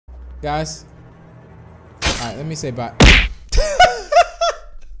guys. Alright, let me say bye.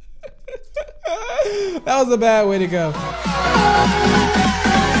 That was a bad way to go.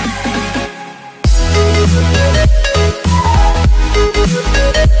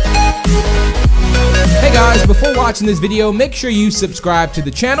 Hey guys, before watching this video, make sure you subscribe to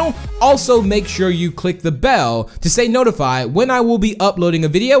the channel. Also, make sure you click the bell to stay notified when I will be uploading a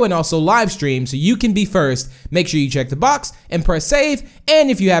video and also live stream so you can be first. Make sure you check the box and press save. And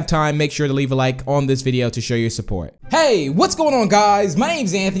if you have time, make sure to leave a like on this video to show your support. Hey, what's going on guys? My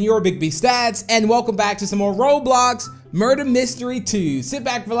name's Anthony, your Big B Stats, and welcome back to some more Roblox Murder Mystery 2. Sit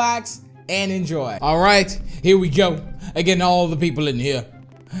back, relax, and enjoy. All right, here we go. Again, all the people in here,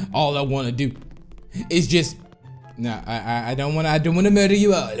 all I want to do is just, no, I don't want to murder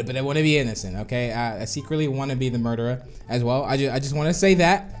you all, but I want to be innocent, okay? I secretly want to be the murderer as well. I just want to say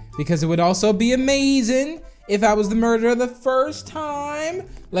that because it would also be amazing if I was the murderer the first time.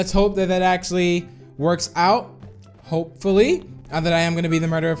 Let's hope that that actually works out. Hopefully, that I am going to be the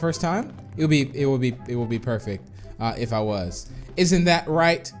murderer first time. It will be perfect if I was. Isn't that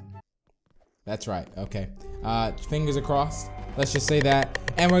right? That's right. Okay. Fingers are crossed. Let's just say that,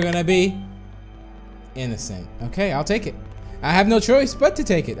 and we're gonna be innocent. Okay, I'll take it. I have no choice but to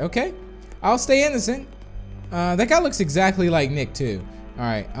take it. Okay, I'll stay innocent. That guy looks exactly like Nick too. All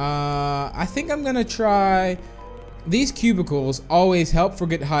right. I think I'm gonna try. These cubicles always help for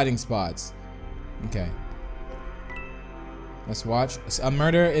good hiding spots. Okay. Let's watch. A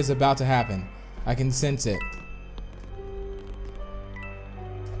murder is about to happen. I can sense it.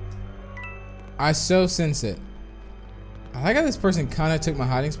 I so sense it. I like how this person kind of took my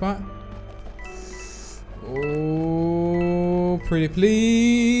hiding spot. Oh, pretty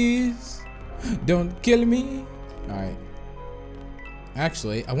please. Don't kill me. All right.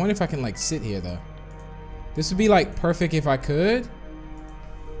 Actually, I wonder if I can like sit here though. This would be like perfect if I could.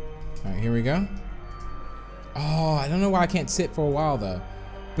 All right, here we go. Oh, I don't know why I can't sit for a while though.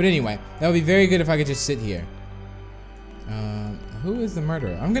 But anyway, that would be very good if I could just sit here. Who is the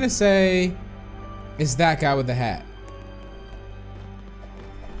murderer? I'm gonna say it's that guy with the hat.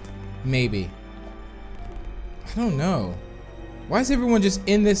 Maybe. I don't know. Why is everyone just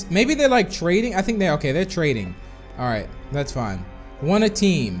in this? Maybe they're like trading. I think they're trading. All right, that's fine. Want a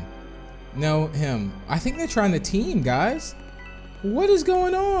team? No, him. I think they're trying to team, guys. What is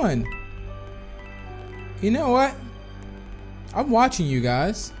going on? You know what? I'm watching you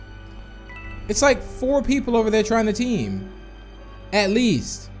guys. It's like 4 people over there trying to team. At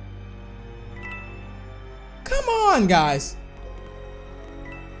least. Come on, guys.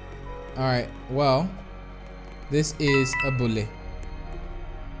 All right, well, this is a bully.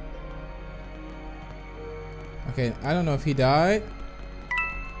 Okay, I don't know if he died.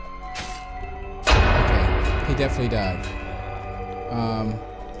 Okay, he definitely died. All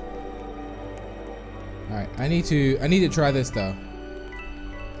right, I need to try this though.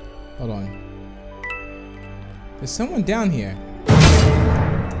 Hold on. There's someone down here.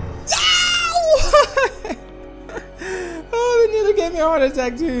 Oh, it nearly gave me a heart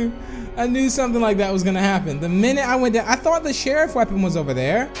attack too. I knew something like that was gonna happen. The minute I went down, I thought the sheriff weapon was over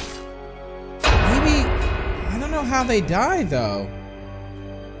there. Maybe, I don't know how they died though.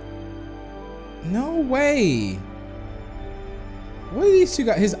 No way. What are these two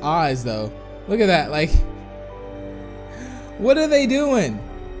guys? His eyes though. Look at that, like, what are they doing?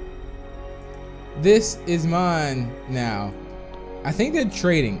 This is mine now. I think they're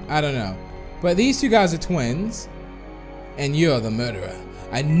trading, I don't know. But these two guys are twins, and you're the murderer.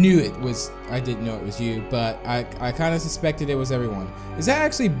 I knew it was, I didn't know it was you, but I kind of suspected it was everyone. Is that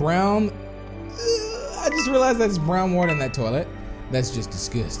actually brown? I just realized that's brown water in that toilet. That's just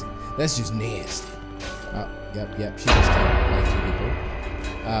disgusting. That's just nasty. Oh, yep, she just killed like 2 people.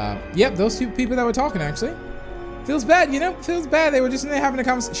 Yep, those 2 people that were talking actually. Feels bad, you know? Feels bad. They were just in there having a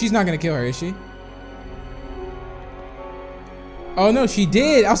conversation. She's not gonna kill her, is she? Oh no, she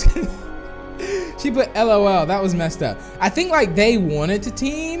did. I was gonna she put LOL. That was messed up. I think like they wanted to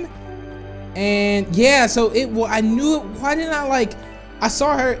team, and yeah, so I knew it. Why didn't I like? I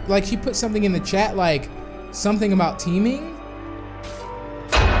saw her like she put something in the chat like something about teaming.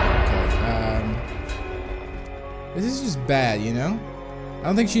 Okay, this is just bad, you know. I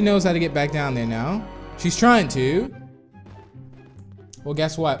don't think she knows how to get back down there now. She's trying to. Well,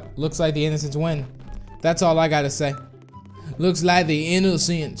 guess what? Looks like the innocents win. That's all I gotta say. Looks like the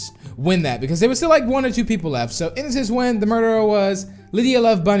innocents win that, because there was still like 1 or 2 people left. So innocents win. The murderer was Lydia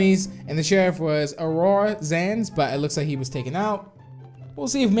Love Bunnies, and the sheriff was Aurora Zans, but it looks like he was taken out. We'll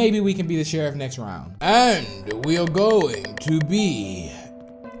see if maybe we can be the sheriff next round. And we are going to be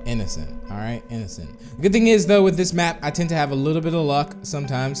Innocent, all right, innocent. The good thing is though, with this map, I tend to have a little bit of luck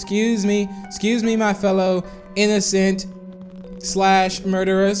sometimes. Excuse me, my fellow innocent /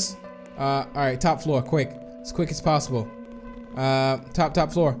 murderers. All right, top floor, quick, as quick as possible.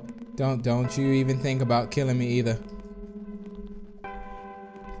 Top floor. Don't you even think about killing me either.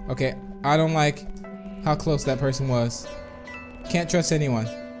 Okay, I don't like how close that person was. Can't trust anyone.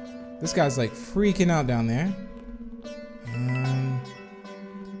 This guy's like freaking out down there.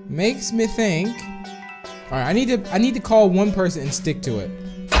 Makes me think. All right, I need to call one person and stick to it.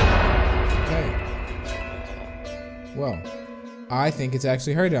 Okay. Well, I think it's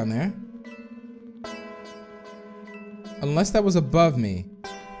actually her down there. Unless that was above me.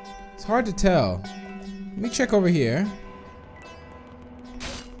 It's hard to tell. Let me check over here.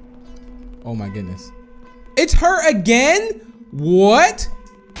 Oh my goodness. It's her again? What?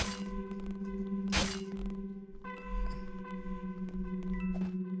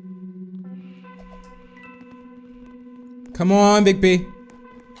 Come on, Big B.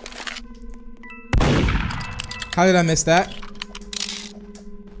 How did I miss that?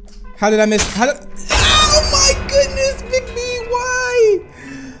 How did I miss? Oh my goodness, Big B, why?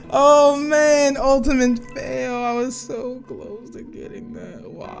 Oh man, ultimate fail. I was so close to getting that.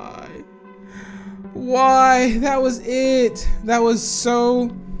 Why? Why? That was it. That was so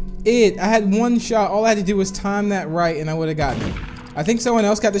it. I had one shot. All I had to do was time that right and I would have gotten it. I think someone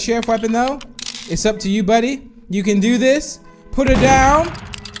else got the sheriff weapon though. It's up to you, buddy. You can do this. Put her down.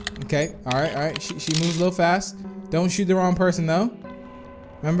 Okay. All right. She moves a little fast. Don't shoot the wrong person though.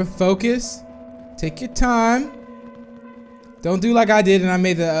 Remember, focus. Take your time. Don't do like I did and I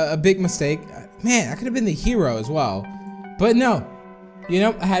made a big mistake. Man, I could have been the hero as well. But no. You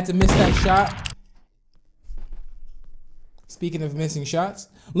know, I had to miss that shot. Speaking of missing shots,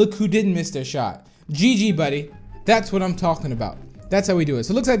 look who didn't miss their shot. GG, buddy. That's what I'm talking about. That's how we do it.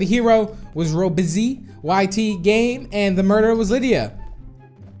 So it looks like the hero was Robzy, YT Game, and the murderer was Lydia.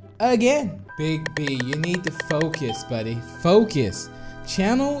 Again. Big B, you need to focus, buddy. Focus.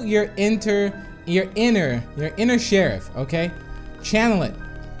 Channel your inner sheriff, okay? Channel it.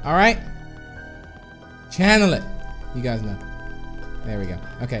 All right? Channel it. You guys know. There we go.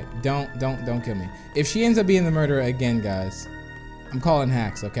 Okay, don't kill me. If she ends up being the murderer again, guys, I'm calling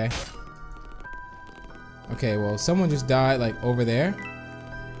hacks, okay? Okay, well, someone just died, like, over there.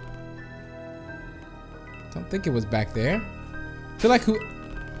 Don't think it was back there. I feel like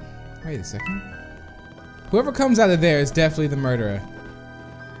wait a second. Whoever comes out of there is definitely the murderer.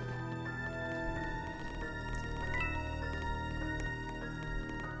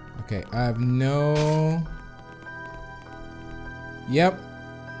 Okay, I have no... Yep.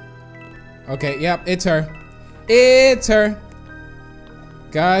 Okay, yep, it's her. It's her.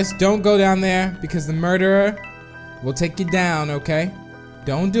 Guys, don't go down there because the murderer will take you down, okay?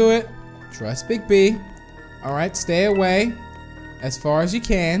 Don't do it. Trust Big B. All right, stay away as far as you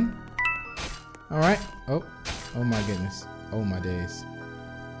can. All right. Oh my goodness. Oh my days.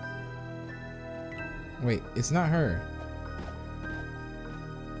 Wait, it's not her.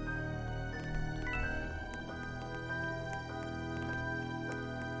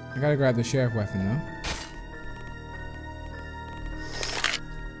 I gotta grab the sheriff weapon though.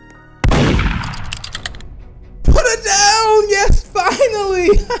 Put it down! Yes, finally!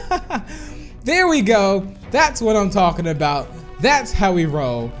 There we go. That's what I'm talking about. That's how we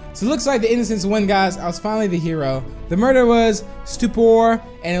roll. So it looks like the innocents won, guys. I was finally the hero. The murder was Stupor,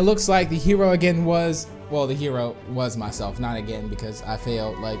 and it looks like the hero again was, well, the hero was myself, not again because I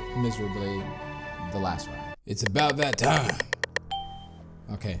failed like miserably the last round. It's about that time.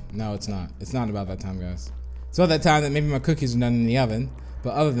 Okay, no, it's not. It's not about that time, guys. It's about that time that maybe my cookies are done in the oven.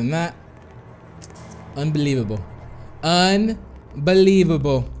 But other than that, unbelievable.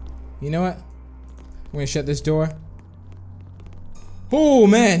 Unbelievable. You know what? I'm gonna shut this door. Oh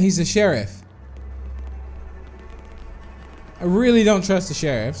man, he's the sheriff. I really don't trust the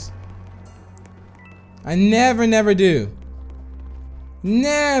sheriffs. I never do.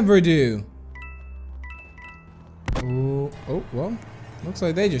 Never do. Ooh, oh, well. Looks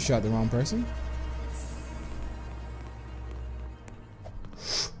like they just shot the wrong person.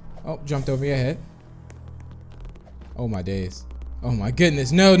 Oh, jumped over your head. Oh my days. Oh my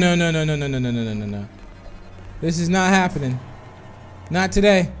goodness. No. This is not happening. Not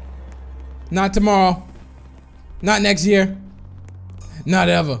today. Not tomorrow. Not next year. Not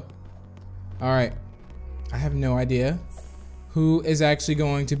ever. Alright. I have no idea who is actually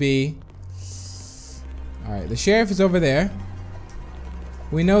going to be. Alright, the sheriff is over there.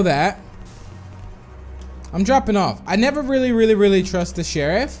 We know that. I'm dropping off. I never really trust the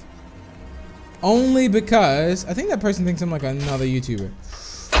sheriff. Only because I think that person thinks I'm like another YouTuber.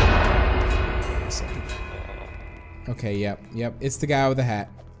 Okay, yep. It's the guy with the hat.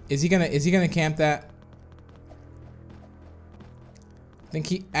 Is he gonna camp that? I think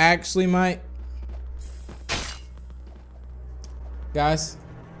he actually might. Guys.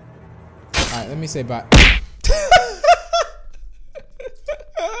 Alright, let me say bye.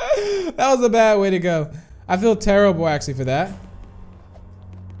 That was a bad way to go. I feel terrible actually for that.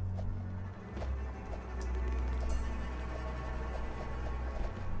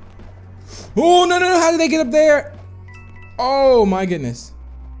 Oh, no, how did they get up there? Oh my goodness.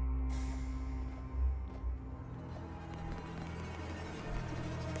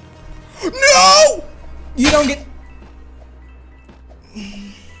 No! You don't get...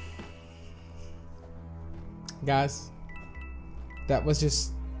 Guys, that was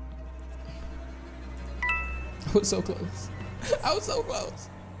just... I was so close. I was so close.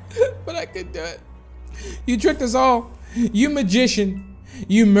 But I couldn't do it. You tricked us all. You magician.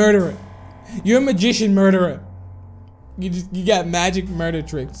 You murderer. You're a magician murderer. You got magic murder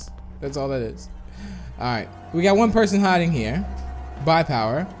tricks. That's all that is. Alright. We got one person hiding here. By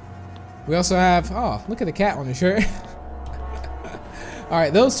power. We also have... Oh, look at the cat on the shirt.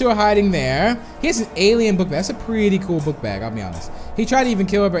 Alright, those two are hiding there. He has an alien book bag. That's a pretty cool book bag, I'll be honest. He tried to even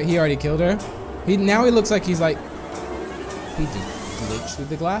kill her, but he already killed her. Now he looks like he's like... He just glitched through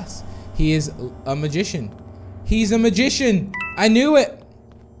the glass. He is a magician. He's a magician. I knew it.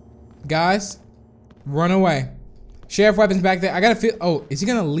 Guys, run away. Sheriff weapons back there. I gotta feel... Oh, is he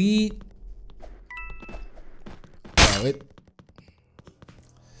gonna lead? Oh,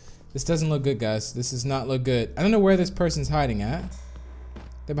 this doesn't look good, guys. This does not look good. I don't know where this person's hiding at.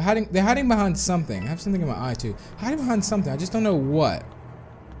 They're hiding behind something. I have something in my eye too. Hiding behind something. I just don't know what.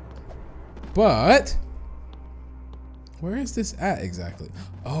 But where is this at exactly?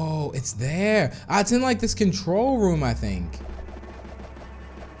 Oh, it's there. It's in like this control room, I think.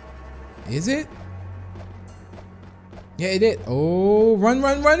 Is it? Yeah, it did. Oh, run.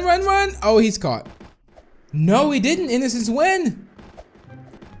 Oh, he's caught. No, he didn't. Innocence win.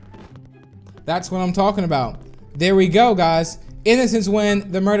 That's what I'm talking about. There we go, guys. Innocence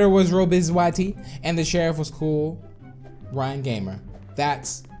win. The murder was Robizwati, and the sheriff was cool. Ryan Gamer.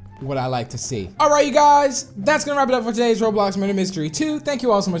 That's what I like to see. All right, you guys. That's gonna wrap it up for today's Roblox Murder Mystery 2. Thank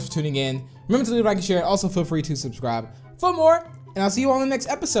you all so much for tuning in. Remember to leave a like and share. Also, feel free to subscribe for more, and I'll see you all in the next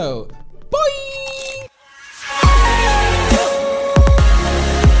episode.